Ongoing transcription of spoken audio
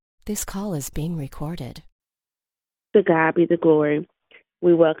This call is being recorded. To God be the glory.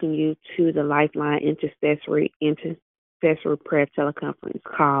 We welcome you to the Lifeline Intercessory Prayer Teleconference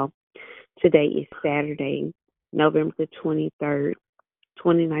call. Today is Saturday, November the 23rd,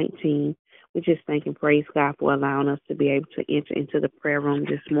 2019. We just thank and praise God for allowing us to be able to enter into the prayer room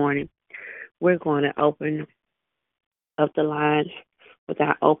this morning. We're going to open up the line with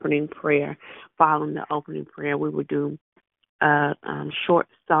our opening prayer. Following the opening prayer, we will do a short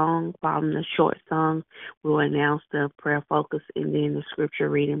song. Following the short song, we will announce the prayer focus and then the scripture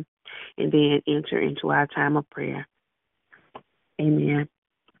reading, and then enter into our time of prayer. Amen.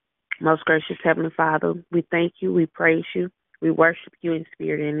 Most gracious Heavenly Father, we thank you, we praise you, we worship you in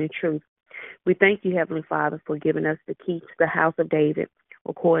spirit and in truth. We thank you, Heavenly Father, for giving us the key to the house of David,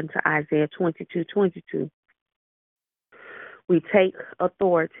 according to Isaiah 22:22. We take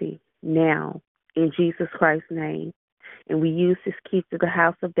authority now in Jesus Christ's name, and we use this key to the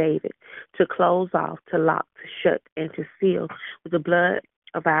house of David to close off, to lock, to shut, and to seal with the blood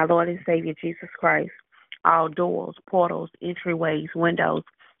of our Lord and Savior Jesus Christ all doors, portals, entryways, windows,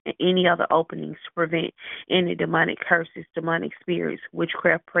 and any other openings to prevent any demonic curses, demonic spirits,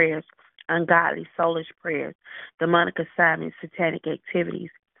 witchcraft prayers, ungodly, soulish prayers, demonic assignments, satanic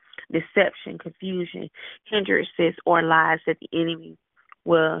activities, deception, confusion, hindrances, or lies that the enemy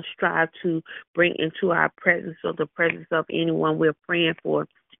will strive to bring into our presence or the presence of anyone we're praying for.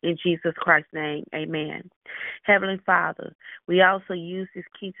 In Jesus Christ's name, amen. Heavenly Father, we also use this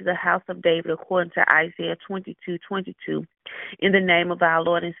key to the house of David according to Isaiah 22:22 in the name of our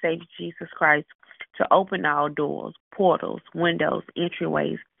Lord and Savior Jesus Christ to open all doors, portals, windows,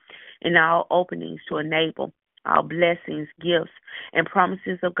 entryways, and all openings to enable our blessings, gifts, and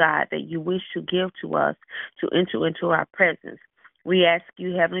promises of God that you wish to give to us to enter into our presence. We ask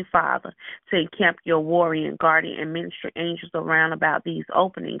you, Heavenly Father, to encamp your warrior, guardian, and ministry angels around about these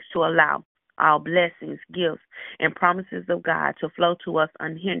openings to allow our blessings, gifts, and promises of God to flow to us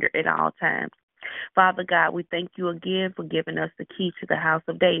unhindered at all times. Father God, we thank you again for giving us the key to the house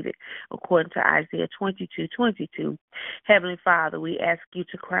of David, according to Isaiah 22:22. Heavenly Father, we ask you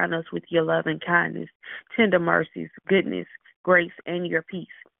to crown us with your love and kindness, tender mercies, goodness, grace, and your peace.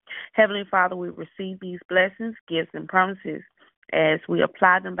 Heavenly Father, we receive these blessings, gifts, and promises as we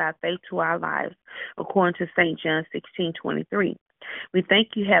apply them by faith to our lives, according to St. John 16:23. We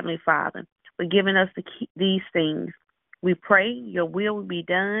thank you, Heavenly Father, for giving us these things. We pray your will be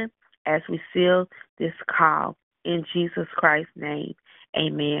done as we seal this call. In Jesus Christ's name,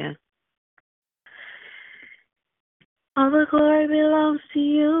 amen. All the glory belongs to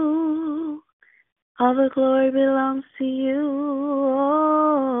you. All the glory belongs to you,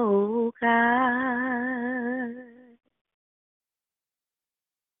 oh God.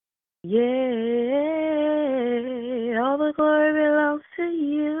 Yeah, all the glory belongs to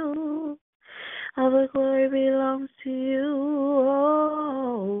you. All the glory belongs to you,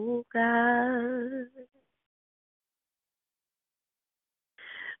 oh God.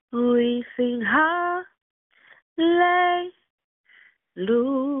 We sing hallelujah.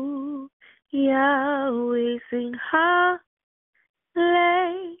 We sing hallelujah.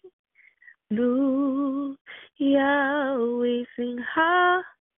 We sing hallelujah.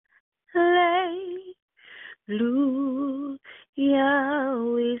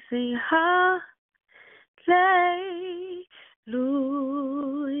 We sing hallelujah.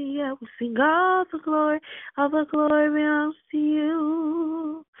 We sing all the glory belongs to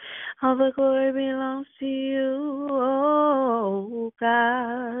you. All the glory belongs to you, oh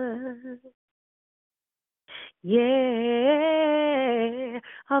God. Yeah,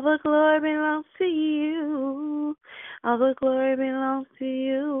 all the glory belongs to you. All the glory belongs to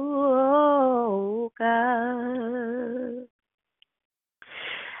you, oh God.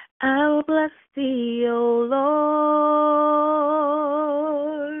 I will bless thee, O Lord.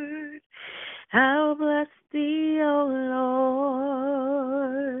 I will bless thee, O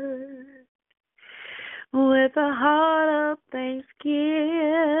Lord, with a heart of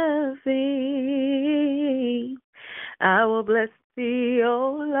thanksgiving. I will bless thee,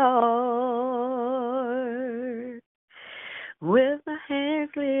 O Lord, with my hands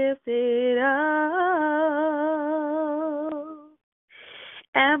lifted up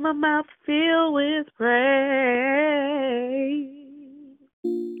and my mouth filled with praise.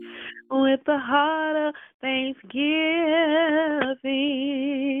 With a heart of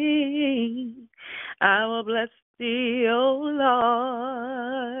thanksgiving, I will bless thee, O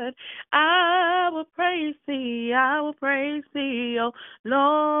Lord. I will praise thee, O Lord.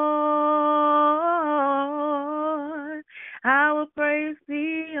 I will praise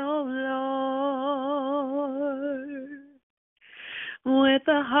thee, O Lord. with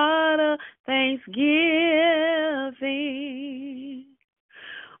a heart of thanksgiving,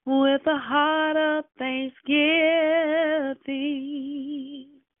 with a heart of thanksgiving,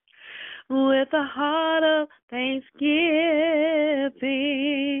 with a heart of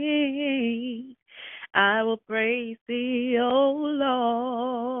thanksgiving, I will praise thee, O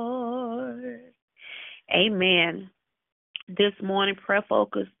Lord. Amen. This morning, prayer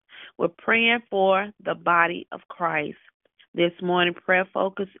focus, we're praying for the body of Christ. This morning, prayer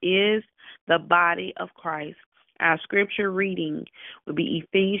focus is the body of Christ. Our scripture reading will be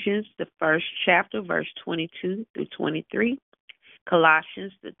Ephesians, the 1st chapter, verse 22 through 23,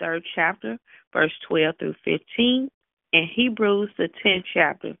 Colossians, the 3rd chapter, verse 12 through 15, and Hebrews, the 10th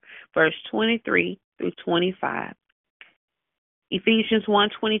chapter, verse 23 through 25. Ephesians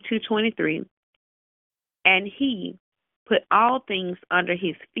 1:22-23, and he put all things under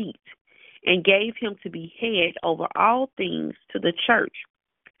his feet and gave him to be head over all things to the church,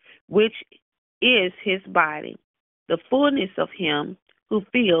 which is his body, the fullness of him who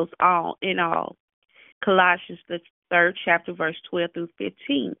fills all in all. Colossians, the 3rd chapter, verse 12 through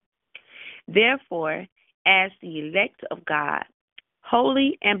 15. Therefore, as the elect of God,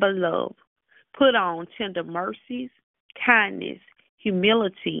 holy and beloved, put on tender mercies, kindness,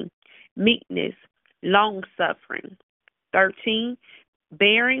 humility, meekness, long-suffering. 13,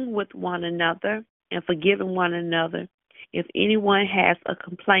 bearing with one another and forgiving one another if anyone has a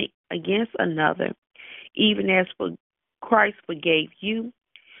complaint against another, even as for Christ forgave you,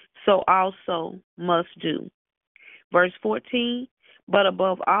 so also must do. Verse 14, but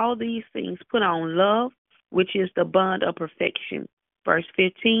above all these things put on love, which is the bond of perfection. Verse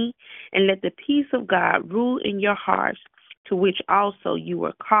 15, and let the peace of God rule in your hearts, to which also you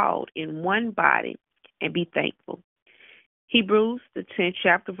were called in one body, and be thankful. Hebrews, the 10th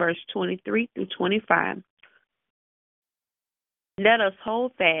chapter, verse 23 through 25. Let us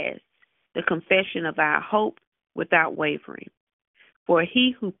hold fast the confession of our hope without wavering, for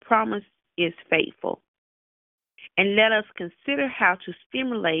he who promised is faithful. And let us consider how to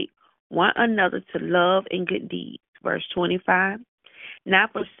stimulate one another to love and good deeds. Verse 25.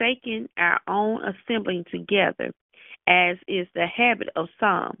 Not forsaking our own assembling together, as is the habit of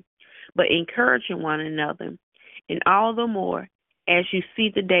some, but encouraging one another, and all the more as you see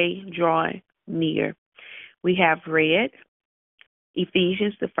the day drawing near. We have read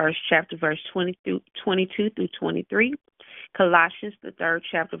Ephesians, the 1st chapter, verse 22 through 23, Colossians, the 3rd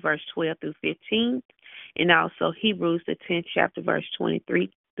chapter, verse 12 through 15, and also Hebrews, the 10th chapter, verse 23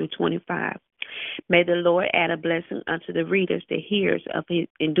 through 25. May the Lord add a blessing unto the readers, the hearers of his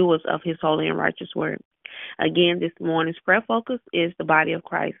endurers of his holy and righteous word. Again, this morning's prayer focus is the body of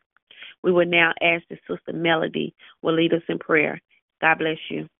Christ. We will now ask that Sister Melody will lead us in prayer. God bless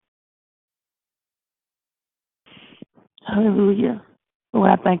you. Hallelujah.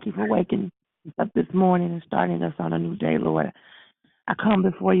 Lord, I thank you for waking us up this morning and starting us on a new day, Lord. I come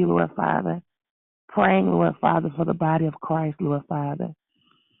before you, Lord Father, praying, Lord Father, for the body of Christ, Lord Father.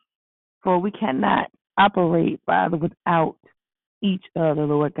 For we cannot operate, Father, without each other,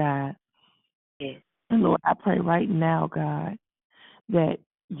 Lord God. Yes. And Lord, I pray right now, God, that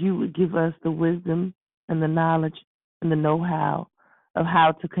you would give us the wisdom and the knowledge and the know-how of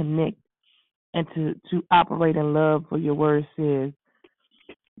how to connect and to operate in love, for your word says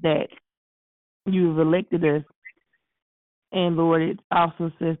that you've elected us. And Lord, it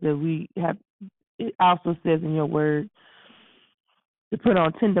also says that it also says in your word to put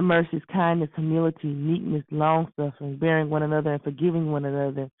on tender mercies, kindness, humility, meekness, long suffering, bearing one another and forgiving one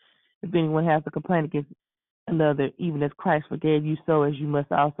another. If anyone has a complaint against another, even as Christ forgave you, so as you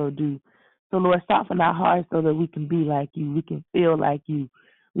must also do. So Lord, soften our hearts so that we can be like you, we can feel like you,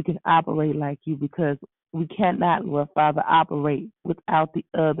 we can operate like you, because we cannot, Lord Father, operate without the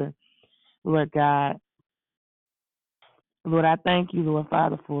other, Lord God. Lord, I thank you, Lord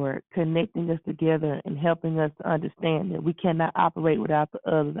Father, for connecting us together and helping us to understand that we cannot operate without the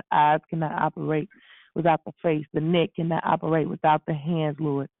other. The eyes cannot operate without the face. The neck cannot operate without the hands,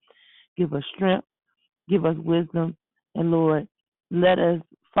 Lord. Give us strength, give us wisdom, and Lord, let us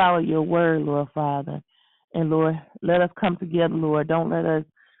follow your word, Lord Father. And Lord, let us come together, Lord. Don't let us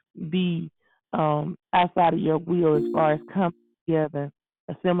be outside of your will as far as coming together,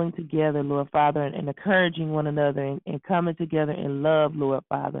 assembling together, Lord Father, and encouraging one another and coming together in love, Lord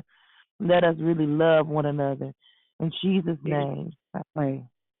Father. Let us really love one another. In Jesus' name, I pray.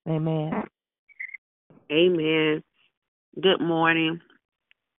 Amen. Amen. Good morning.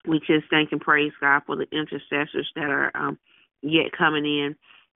 We just thank and praise God for the intercessors that are yet coming in.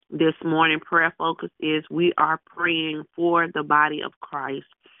 This morning prayer focus is we are praying for the body of Christ.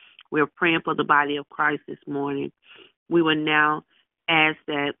 We're praying for the body of Christ this morning. We will now ask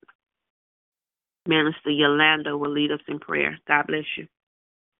that Minister Yolanda will lead us in prayer. God bless you.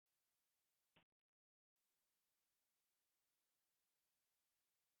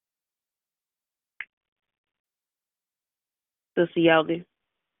 Sister Yogi,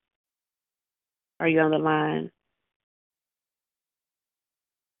 are you on the line?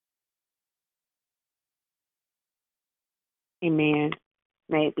 Amen.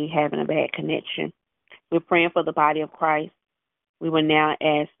 May be having a bad connection. We're praying for the body of Christ. We will now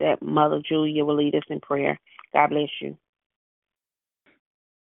ask that Mother Julia will lead us in prayer. God bless you.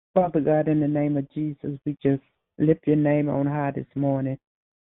 Father God, in the name of Jesus, we just lift your name on high this morning.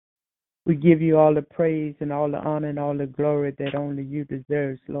 We give you all the praise and all the honor and all the glory that only you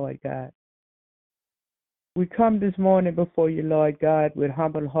deserve, Lord God. We come this morning before you, Lord God, with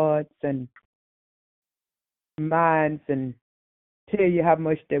humble hearts and minds and tell you how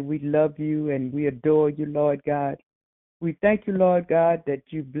much that we love you and we adore you, Lord God. We thank you, Lord God, that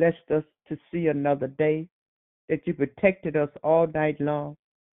you blessed us to see another day, that you protected us all night long.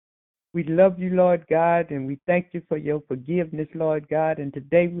 We love you, Lord God, and we thank you for your forgiveness, Lord God. And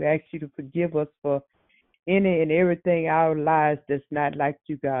today we ask you to forgive us for any and everything in our lives that's not like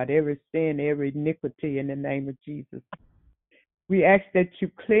you, God, every sin, every iniquity in the name of Jesus. We ask that you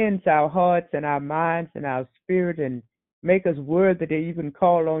cleanse our hearts and our minds and our spirit and make us worthy to even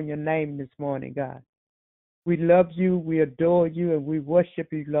call on your name this morning, God. We love you, we adore you, and we worship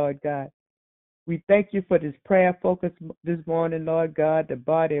you, Lord God. We thank you for this prayer focus this morning, Lord God, the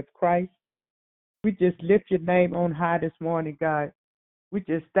body of Christ. We just lift your name on high this morning, God. We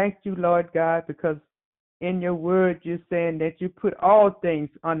just thank you, Lord God, because in your word you're saying that you put all things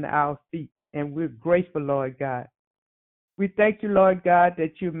under our feet, and we're grateful, Lord God. We thank you, Lord God,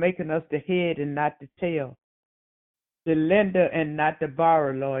 that you're making us the head and not the tail, the lender and not the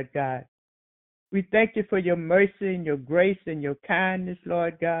borrower, Lord God. We thank you for your mercy and your grace and your kindness,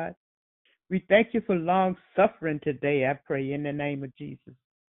 Lord God. We thank you for long suffering today, I pray, in the name of Jesus.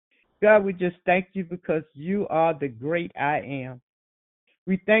 God, we just thank you because you are the great I am.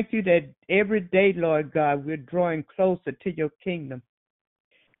 We thank you that every day, Lord God, we're drawing closer to your kingdom.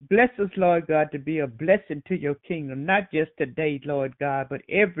 Bless us, Lord God, to be a blessing to your kingdom, not just today, Lord God, but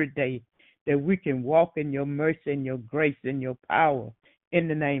every day that we can walk in your mercy and your grace and your power in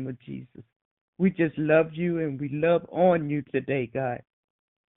the name of Jesus. We just love you and we love on you today, God.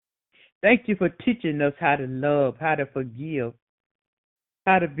 Thank you for teaching us how to love, how to forgive,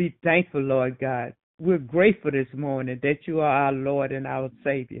 how to be thankful, Lord God. We're grateful this morning that you are our Lord and our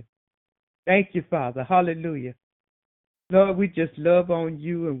Savior. Thank you, Father. Hallelujah. Lord, we just love on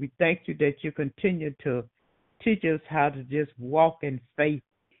you and we thank you that you continue to teach us how to just walk in faith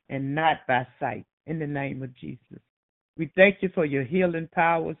and not by sight in the name of Jesus. We thank you for your healing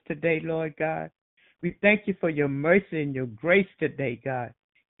powers today, Lord God. We thank you for your mercy and your grace today, God.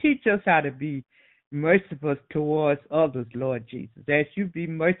 Teach us how to be merciful towards others, Lord Jesus. As you be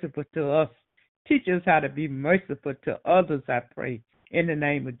merciful to us, teach us how to be merciful to others, I pray, in the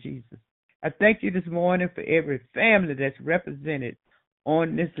name of Jesus. I thank you this morning for every family that's represented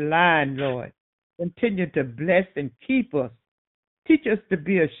on this line, Lord. Continue to bless and keep us. Teach us to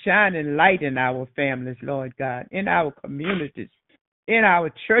be a shining light in our families, Lord God, in our communities, in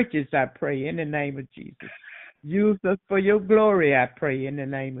our churches, I pray, in the name of Jesus. Use us for your glory, I pray, in the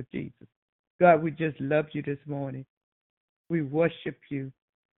name of Jesus. God, we just love you this morning. We worship you.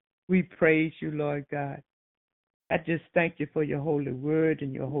 We praise you, Lord God. I just thank you for your holy word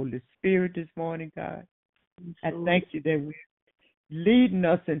and your Holy Spirit this morning, God. I thank you that we're leading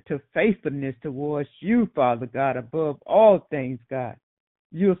us into faithfulness towards you, Father God, above all things, God.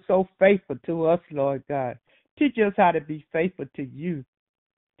 You're so faithful to us, Lord God. Teach us how to be faithful to you.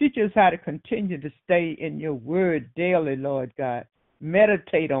 Teach us how to continue to stay in your word daily, Lord God.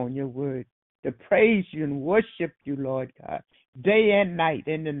 Meditate on your word, to praise you and worship you, Lord God, day and night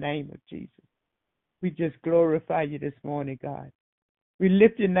in the name of Jesus. We just glorify you this morning, God. We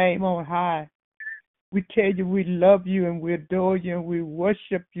lift your name on high. We tell you we love you and we adore you and we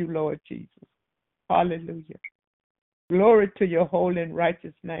worship you, Lord Jesus. Hallelujah. Glory to your holy and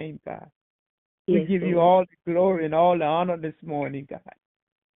righteous name, God. We Yes, give Lord. you all the glory and all the honor this morning, God.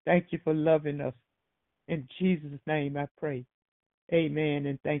 Thank you for loving us. In Jesus' name I pray. Amen,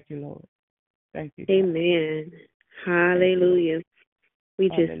 and thank you, Lord. Thank you, God. Amen. Hallelujah. We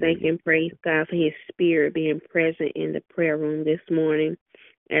just thank and praise God for his spirit being present in the prayer room this morning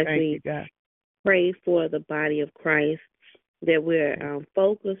as we pray for the body of Christ, that we're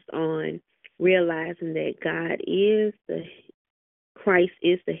focused on realizing that Christ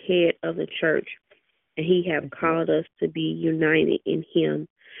is the head of the church, and he have called us to be united in him.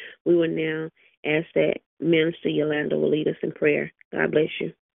 We will now ask that Minister Yolanda will lead us in prayer. God bless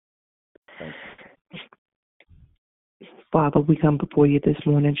you. Father, we come before you this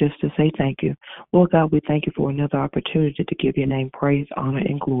morning just to say thank you. Lord God, we thank you for another opportunity to give your name praise, honor,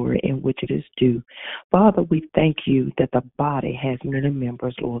 and glory in which it is due. Father, we thank you that the body has many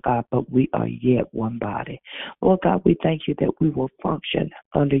members, Lord God, but we are yet one body. Lord God, we thank you that we will function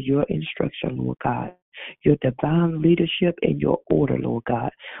under your instruction, Lord God, your divine leadership and your order, Lord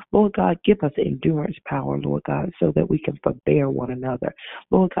God. Lord God, give us endurance power, Lord God, so that we can forbear one another.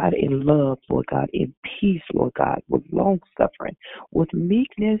 Lord God, in love, Lord God, in peace, Lord God, with long suffering, with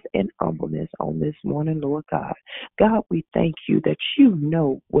meekness and humbleness on this morning, Lord God. God, we thank you that you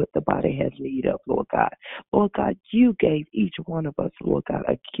know what the body has need of, Lord God. Lord God, you gave each one of us, Lord God,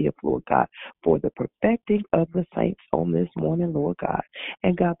 a gift, Lord God, for the perfecting of the saints on this morning, Lord God.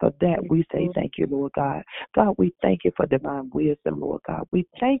 And God, for that we say thank you, Lord God. God, we thank you for divine wisdom, Lord God. We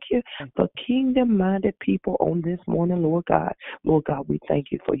thank you for kingdom-minded people on this morning, Lord God. Lord God, we thank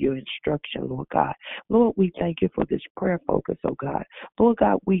you for your instruction, Lord God. Lord, we thank you for this prayer focus, oh God. Lord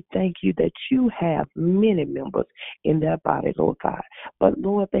God, we thank you that you have many members in their body, Lord God. But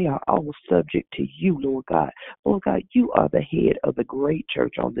Lord, they are all subject to you, Lord God. Lord God, you are the head of the great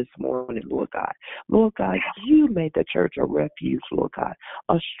church on this morning, Lord God. Lord God, you made the church a refuge, Lord God,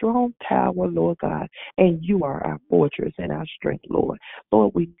 a strong tower, Lord God, and you are our fortress and our strength, Lord.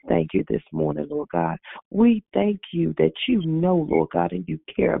 Lord, we thank you this morning, Lord God. We thank you that you know, Lord God, and you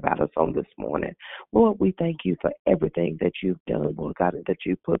care about us on this morning. Lord, we thank you for everything that you've done, Lord God, and that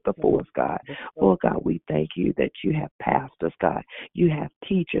you put before us, God. Lord God, we thank you that you have pastors, God. You have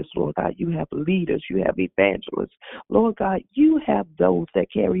teachers, Lord God. You have leaders. You have evangelists. Lord God, you have those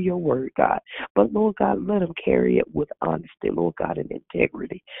that carry your word, God. But Lord God, let them carry it with honesty, Lord God, and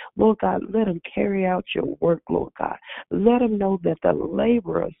integrity. Lord God, let them carry out your work, Lord God. Let them know that the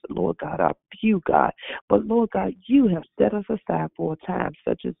laborers, Lord God, are few, God. But Lord God, you have set us aside for a time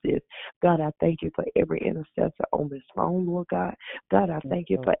such as this. God, I thank you for every intercessor on this phone, Lord God. God, I thank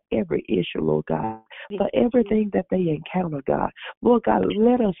you for every issue, Lord God, for everything that they encounter, God. Lord God,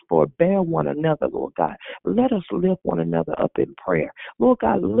 let us forbear one another, Lord God. Let us lift one another up in prayer. Lord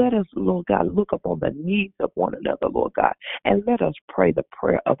God, let us, Lord God, look upon the needs of one another, Lord God, and let us pray the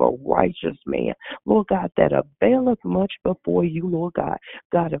prayer of a righteous man, Lord God, that availeth much before you, Lord God.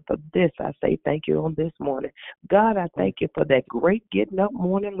 God, and for this I say thank you on this morning. God, I thank you for that great getting up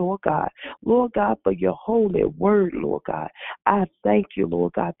morning, Lord God. Lord God, for your holy word, Lord God. I thank you,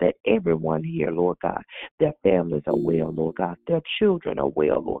 Lord God, that everyone here, Lord God, their families are well, Lord God. Their children are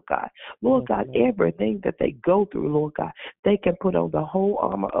well, Lord God. Lord God, everything that they go through, Lord God, they can put on the whole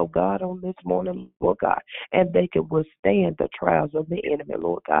armor of God on this morning, Lord God, and they can withstand the trials of the enemy,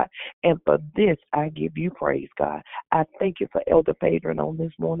 Lord God. And for this, I give you praise, God. I thank you for Elder Padron on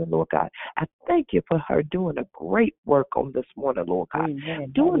this morning, Lord God. I thank you for her doing a great work on this morning, Lord God.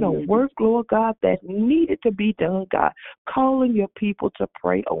 Amen. Doing a work, Lord God, that needed to be done, God. Calling your people to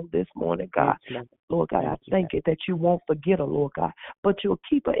pray on this morning, God. Lord God, I thank you that you won't forget her, Lord God, but you'll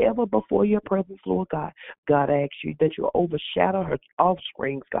keep her ever before your presence, Lord God. God, I ask you that you'll overshadow her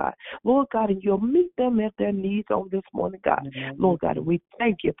offsprings, God. Lord God, and you'll meet them at their needs on this morning, God. Lord God, and we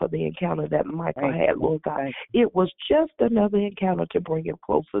thank you for the encounter that Michael had, Lord God. It was just another encounter to bring him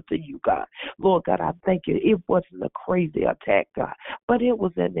closer to you, God. Lord God, I thank you. It wasn't a crazy attack, God, but it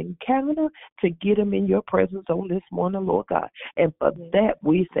was an encounter to get him in your presence on this morning, Lord God. And for that,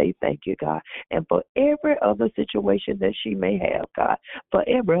 we say thank you, God. And for every other situation that she may have, God, for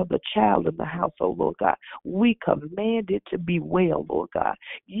every other child in the household, Lord God, we command it to be well, Lord God.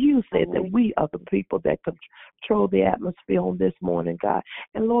 You said that we are the people that control the atmosphere on this morning, God.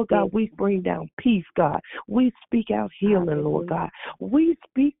 And Lord God, we bring down peace, God. We speak out healing, Lord God. We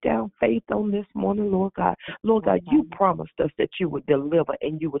speak down faith on this morning, Lord God. Lord God, you promised us that you would deliver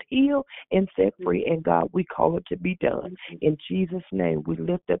and you would heal and set free. And God, we call it to be done. In Jesus' name, we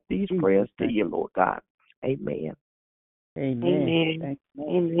lift up these prayers to you, Lord God. Amen. Amen.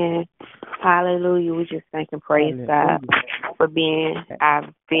 Amen. Hallelujah. We just thank and praise God for being our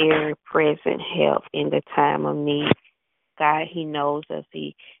very present help in the time of need. God, He knows us.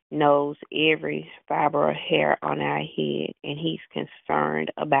 He knows every fiber of hair on our head, and He's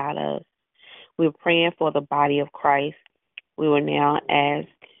concerned about us. We're praying for the body of Christ. We will now ask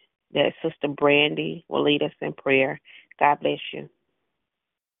that Sister Brandy will lead us in prayer. God bless you.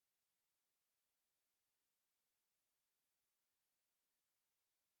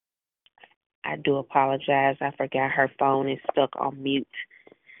 I do apologize. I forgot her phone is stuck on mute.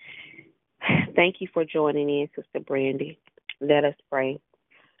 Thank you for joining in, Sister Brandy. Let us pray.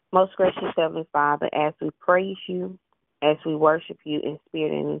 Most gracious Heavenly Father, as we praise you, as we worship you in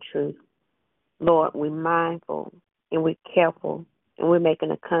spirit and in truth, Lord, we're mindful and we're careful and we're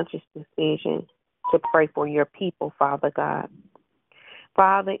making a conscious decision to pray for your people, Father God.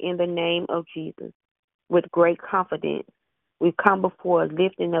 Father, in the name of Jesus, with great confidence, we come before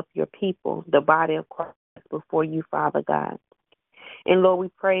lifting up your people, the body of Christ, before you, Father God. And Lord,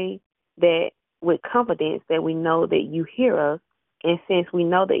 we pray that with confidence that we know that you hear us. And since we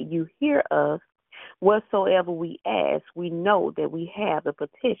know that you hear us, whatsoever we ask, we know that we have the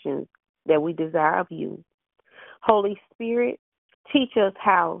petitions that we desire of you. Holy Spirit, teach us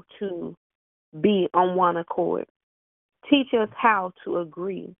how to be on one accord. Teach us how to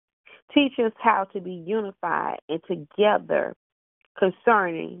agree. Teach us how to be unified and together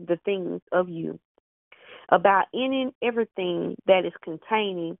concerning the things of you, about any and everything that is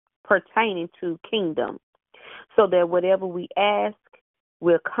pertaining to kingdom, so that whatever we ask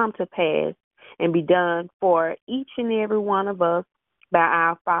will come to pass and be done for each and every one of us by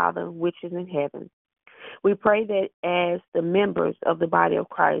our Father which is in heaven. We pray that as the members of the body of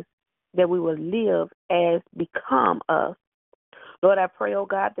Christ, that we will live as become us. Lord, I pray, oh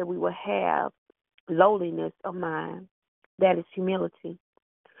God, that we will have lowliness of mind, that is humility.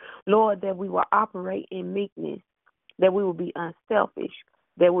 Lord, that we will operate in meekness, that we will be unselfish,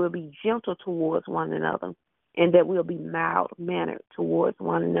 that we will be gentle towards one another, and that we will be mild-mannered towards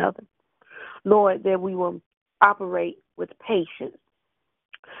one another. Lord, that we will operate with patience,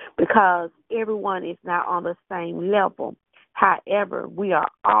 because everyone is not on the same level. However, we are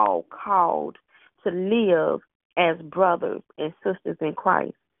all called to live as brothers and sisters in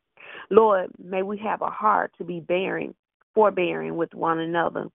Christ. Lord, may we have a heart to be forbearing with one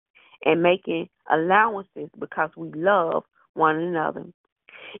another and making allowances because we love one another.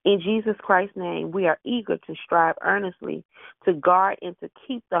 In Jesus Christ's name, we are eager to strive earnestly to guard and to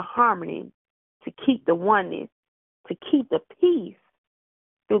keep the harmony, to keep the oneness, to keep the peace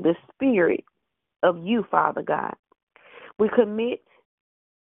through the Spirit of you, Father God. We commit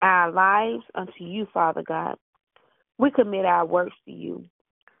our lives unto you, Father God. We commit our works to you.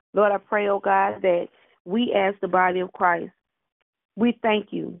 Lord, I pray, oh God, that we as the body of Christ, we thank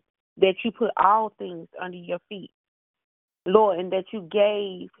you that you put all things under your feet, Lord, and that you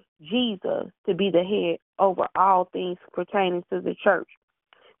gave Jesus to be the head over all things pertaining to the church,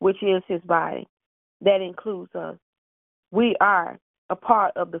 which is his body. That includes us. We are a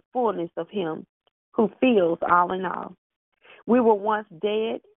part of the fullness of him who fills all in all. We were once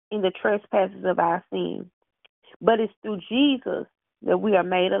dead in the trespasses of our sin, but it's through Jesus that we are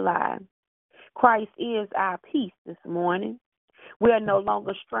made alive. Christ is our peace this morning. We are no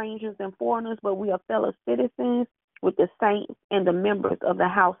longer strangers and foreigners, but we are fellow citizens with the saints and the members of the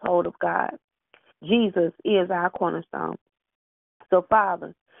household of God. Jesus is our cornerstone. So,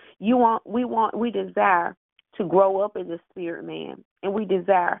 Father, we desire to grow up in the spirit, man, and we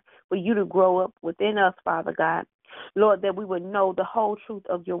desire for you to grow up within us, Father God. Lord, that we would know the whole truth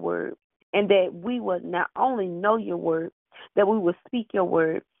of your word, and that we would not only know your word, that we would speak your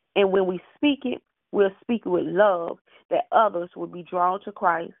word, and when we speak it, we'll speak it with love, that others will be drawn to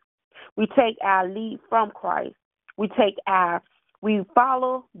Christ. We take our lead from Christ. We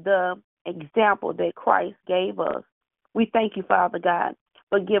follow the example that Christ gave us. We thank you, Father God,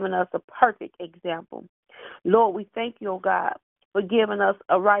 for giving us a perfect example. Lord, we thank you, oh God, for giving us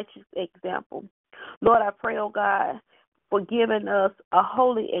a righteous example. Lord, I pray, oh God, for giving us a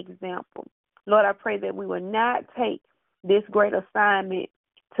holy example. Lord, I pray that we will not take this great assignment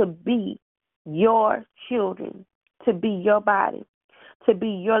to be your children, to be your body, to be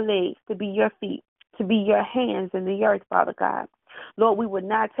your legs, to be your feet, to be your hands in the earth, Father God. Lord, we would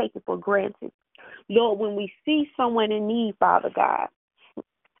not take it for granted. Lord, when we see someone in need, Father God,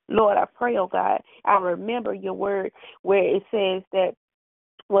 Lord, I pray, oh God, I remember your word where it says that,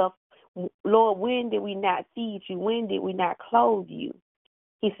 well, Lord, when did we not feed you? When did we not clothe you?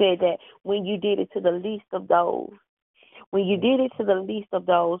 He said that when you did it to the least of those. When you did it to the least of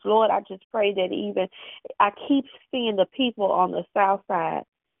those, Lord, I just pray that even I keep seeing the people on the south side.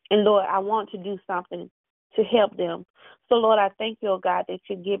 And, Lord, I want to do something to help them. So, Lord, I thank you, oh God, that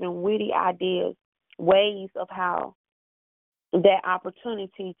you're giving witty ideas, ways of how that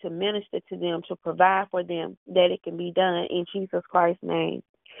opportunity to minister to them, to provide for them, that it can be done in Jesus Christ's name.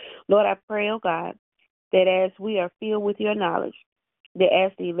 Lord, I pray, oh God, that as we are filled with your knowledge, that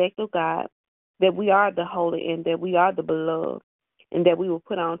as the elect of God, that we are the holy and that we are the beloved, and that we will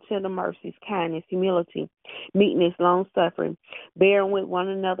put on tender mercies, kindness, humility, meekness, long-suffering, bearing with one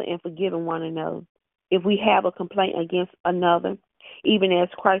another and forgiving one another. If we have a complaint against another, even as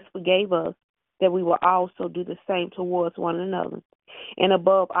Christ forgave us, that we will also do the same towards one another. And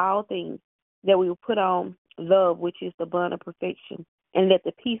above all things, that we will put on love, which is the bond of perfection, and let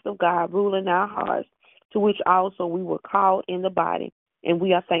the peace of God rule in our hearts, to which also we were called in the body, and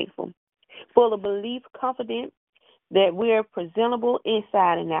we are thankful. Full of belief, confident that we are presentable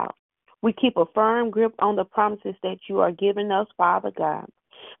inside and out. We keep a firm grip on the promises that you are giving us, Father God.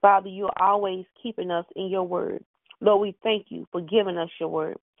 Father, you are always keeping us in your word. Lord, we thank you for giving us your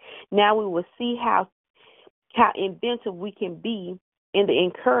word. Now we will see how inventive we can be in the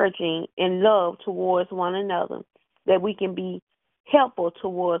encouraging and love towards one another, that we can be helpful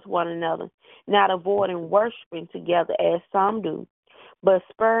towards one another, not avoiding worshiping together as some do, but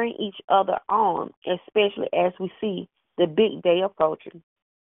spurring each other on, especially as we see the big day approaching.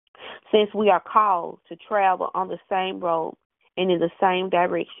 Since we are called to travel on the same road and in the same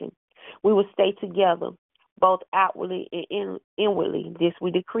direction, we will stay together, both outwardly and inwardly. This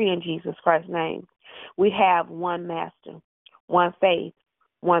we decree in Jesus Christ's name. We have one Master, one faith,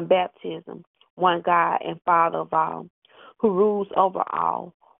 one baptism, one God and Father of all, who rules over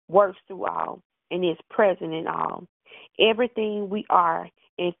all, works through all, and is present in all. Everything we are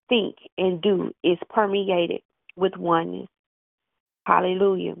and think and do is permeated with oneness.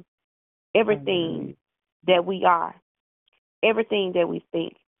 Hallelujah. Everything that we are, everything that we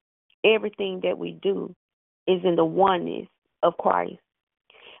think, everything that we do is in the oneness of Christ.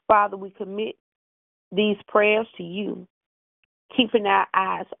 Father, we commit these prayers to you, keeping our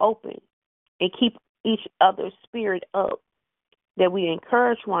eyes open and keep each other's spirit up, that we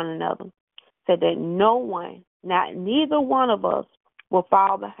encourage one another so that no one, neither one of us, will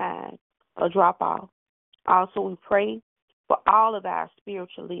fall behind or drop off. Also, we pray for all of our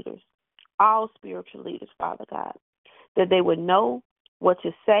spiritual leaders, all spiritual leaders, Father God, that they would know what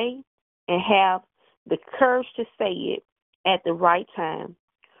to say and have the courage to say it at the right time.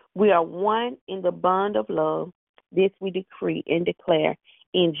 We are one in the bond of love. This we decree and declare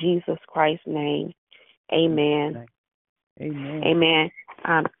in Jesus Christ's name. Amen. Amen.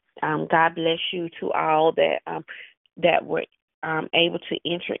 Amen. God bless you to all that were able to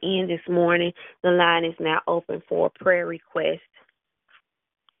enter in this morning. The line is now open for prayer requests.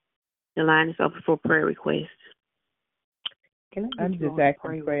 The line is open for prayer requests. I'm just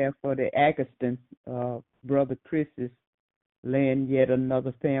asking prayer for the Agustin. Brother Chris is laying yet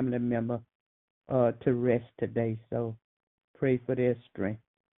another family member to rest today. So pray for their strength.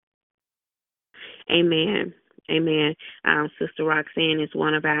 Amen. Amen. Sister Roxanne is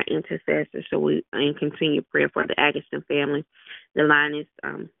one of our intercessors, so we continue prayer for the Agustin family. The line is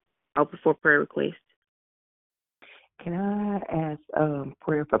open for prayer requests. Can I ask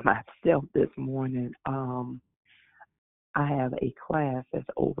prayer for myself this morning? I have a class that's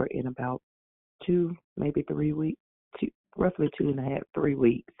over in about 2, maybe 3 weeks, roughly 2.5, 3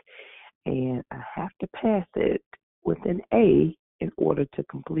 weeks, and I have to pass it with an A in order to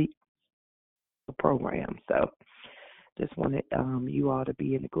complete the program. So just wanted you all to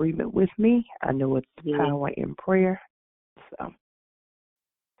be in agreement with me. I know it's power in prayer. So.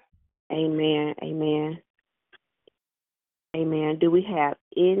 Amen. Amen. Amen. Do we have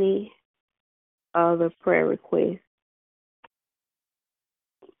any other prayer requests?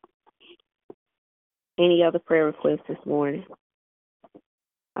 Any other prayer requests this morning?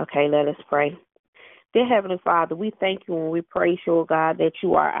 Okay, let us pray. Dear Heavenly Father, we thank you and we praise you, oh God, that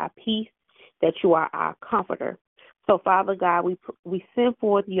you are our peace, that you are our comforter. So, Father God, we send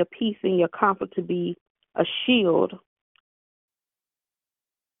forth your peace and your comfort to be a shield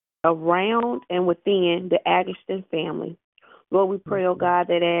around and within the Agustin family. Lord, we pray, oh God,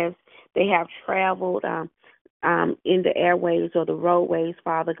 that as they have traveled in the airways or the roadways,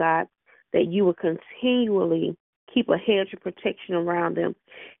 Father God, that you will continually keep a hedge of protection around them,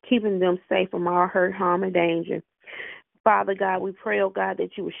 keeping them safe from all hurt, harm, and danger. Father God, we pray, oh God,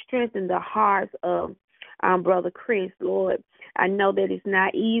 that you would strengthen the hearts of Brother Chris, Lord. I know that it's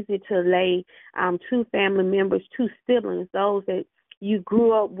not easy to lay 2 family members, 2 siblings, those that you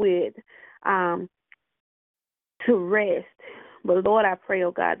grew up with, to rest. But, Lord, I pray,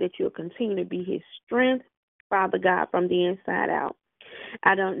 oh God, that you'll continue to be his strength, Father God, from the inside out.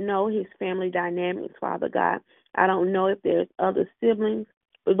 I don't know his family dynamics, Father God. I don't know if there's other siblings.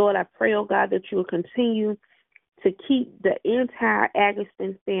 But, Lord, I pray, oh God, that you will continue to keep the entire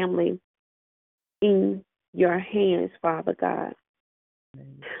Agustin family in your hands, Father God.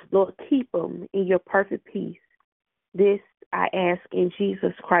 Lord, keep them in your perfect peace. This I ask in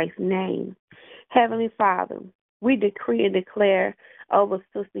Jesus Christ's name. Heavenly Father, we decree and declare over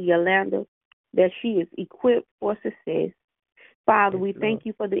Sister Yolanda that she is equipped for success. Father, we thank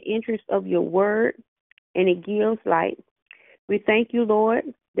you for the interest of your word, and it gives light. We thank you, Lord,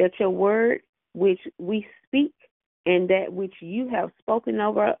 that your word, which we speak, and that which you have spoken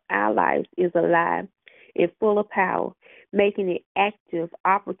over our lives is alive and full of power. making it active,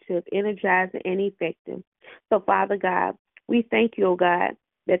 operative, energizing, and effective. So, Father God, we thank you, oh God,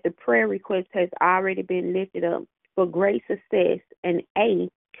 that the prayer request has already been lifted up for great success and in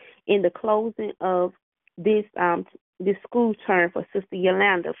the closing of this school term for Sister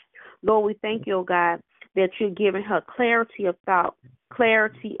Yolanda. Lord, we thank you, oh God, that you're giving her clarity of thought,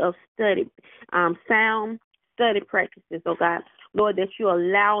 clarity of study, sound study practices, oh God. Lord, that you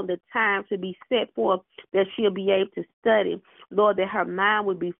allow the time to be set forth that she'll be able to study. Lord, that her mind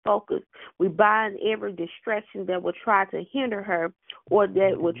will be focused. We bind every distraction that will try to hinder her or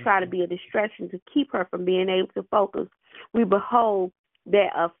that will try to be a distraction to keep her from being able to focus. We behold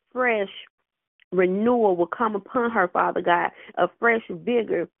that a fresh renewal will come upon her, Father God, a fresh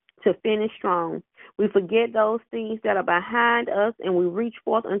vigor to finish strong. We forget those things that are behind us and we reach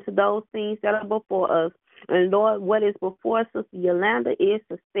forth unto those things that are before us. And Lord, what is before Sister Yolanda is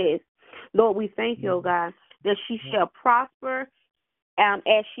success. Lord, we thank you, oh God, that she shall prosper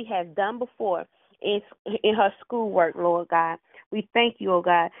as she has done before in her schoolwork, Lord God. We thank you, oh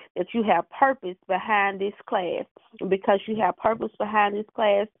God, that you have purpose behind this class. And because you have purpose behind this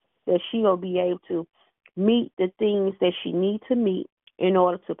class, that she will be able to meet the things that she needs to meet in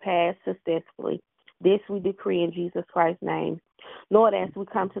order to pass successfully. This we decree in Jesus Christ's name. Lord, as we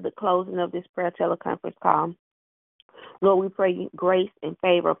come to the closing of this prayer teleconference call, Lord, we pray grace and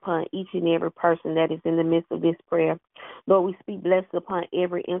favor upon each and every person that is in the midst of this prayer. Lord, we speak blessings upon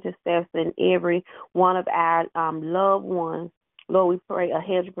every intercessor and every one of our loved ones. Lord, we pray a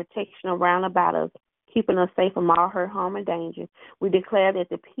hedge of protection around about us, keeping us safe from all hurt, harm, and danger. We declare that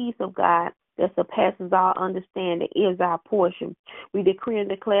the peace of God that surpasses all understanding is our portion. We decree and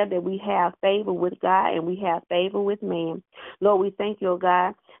declare that we have favor with God and we have favor with man. Lord, we thank you, oh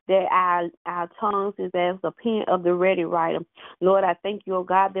God, that our tongues is as the pen of the ready writer. Lord, I thank you, oh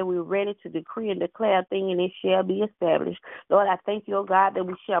God, that we're ready to decree and declare a thing and it shall be established. Lord, I thank you, oh God, that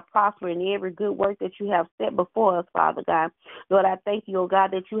we shall prosper in every good work that you have set before us, Father God. Lord, I thank you, oh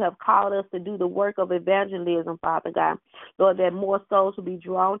God, that you have called us to do the work of evangelism, Father God. Lord, that more souls will be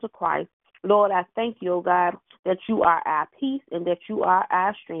drawn to Christ. Lord, I thank you, oh God, that you are our peace and that you are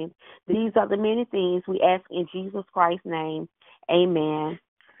our strength. These are the many things we ask in Jesus Christ's name. Amen.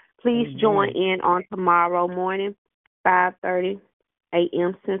 Please join in on tomorrow morning, 5:30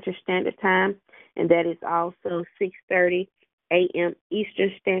 a.m. Central Standard Time, and that is also 6:30 a.m.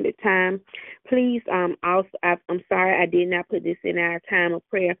 Eastern Standard Time. Please, I'm sorry I did not put this in our time of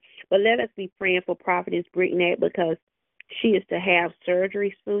prayer, but let us be praying for Prophetess Brittany because she is to have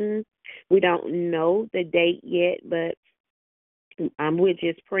surgery soon. We don't know the date yet, but we're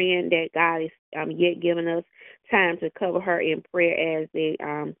just praying that God is yet giving us time to cover her in prayer as they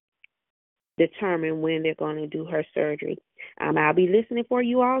determine when they're going to do her surgery. I'll be listening for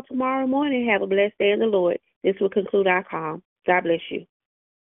you all tomorrow morning. Have a blessed day in the Lord. This will conclude our call. God bless you.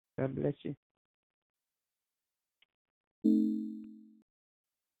 God bless you.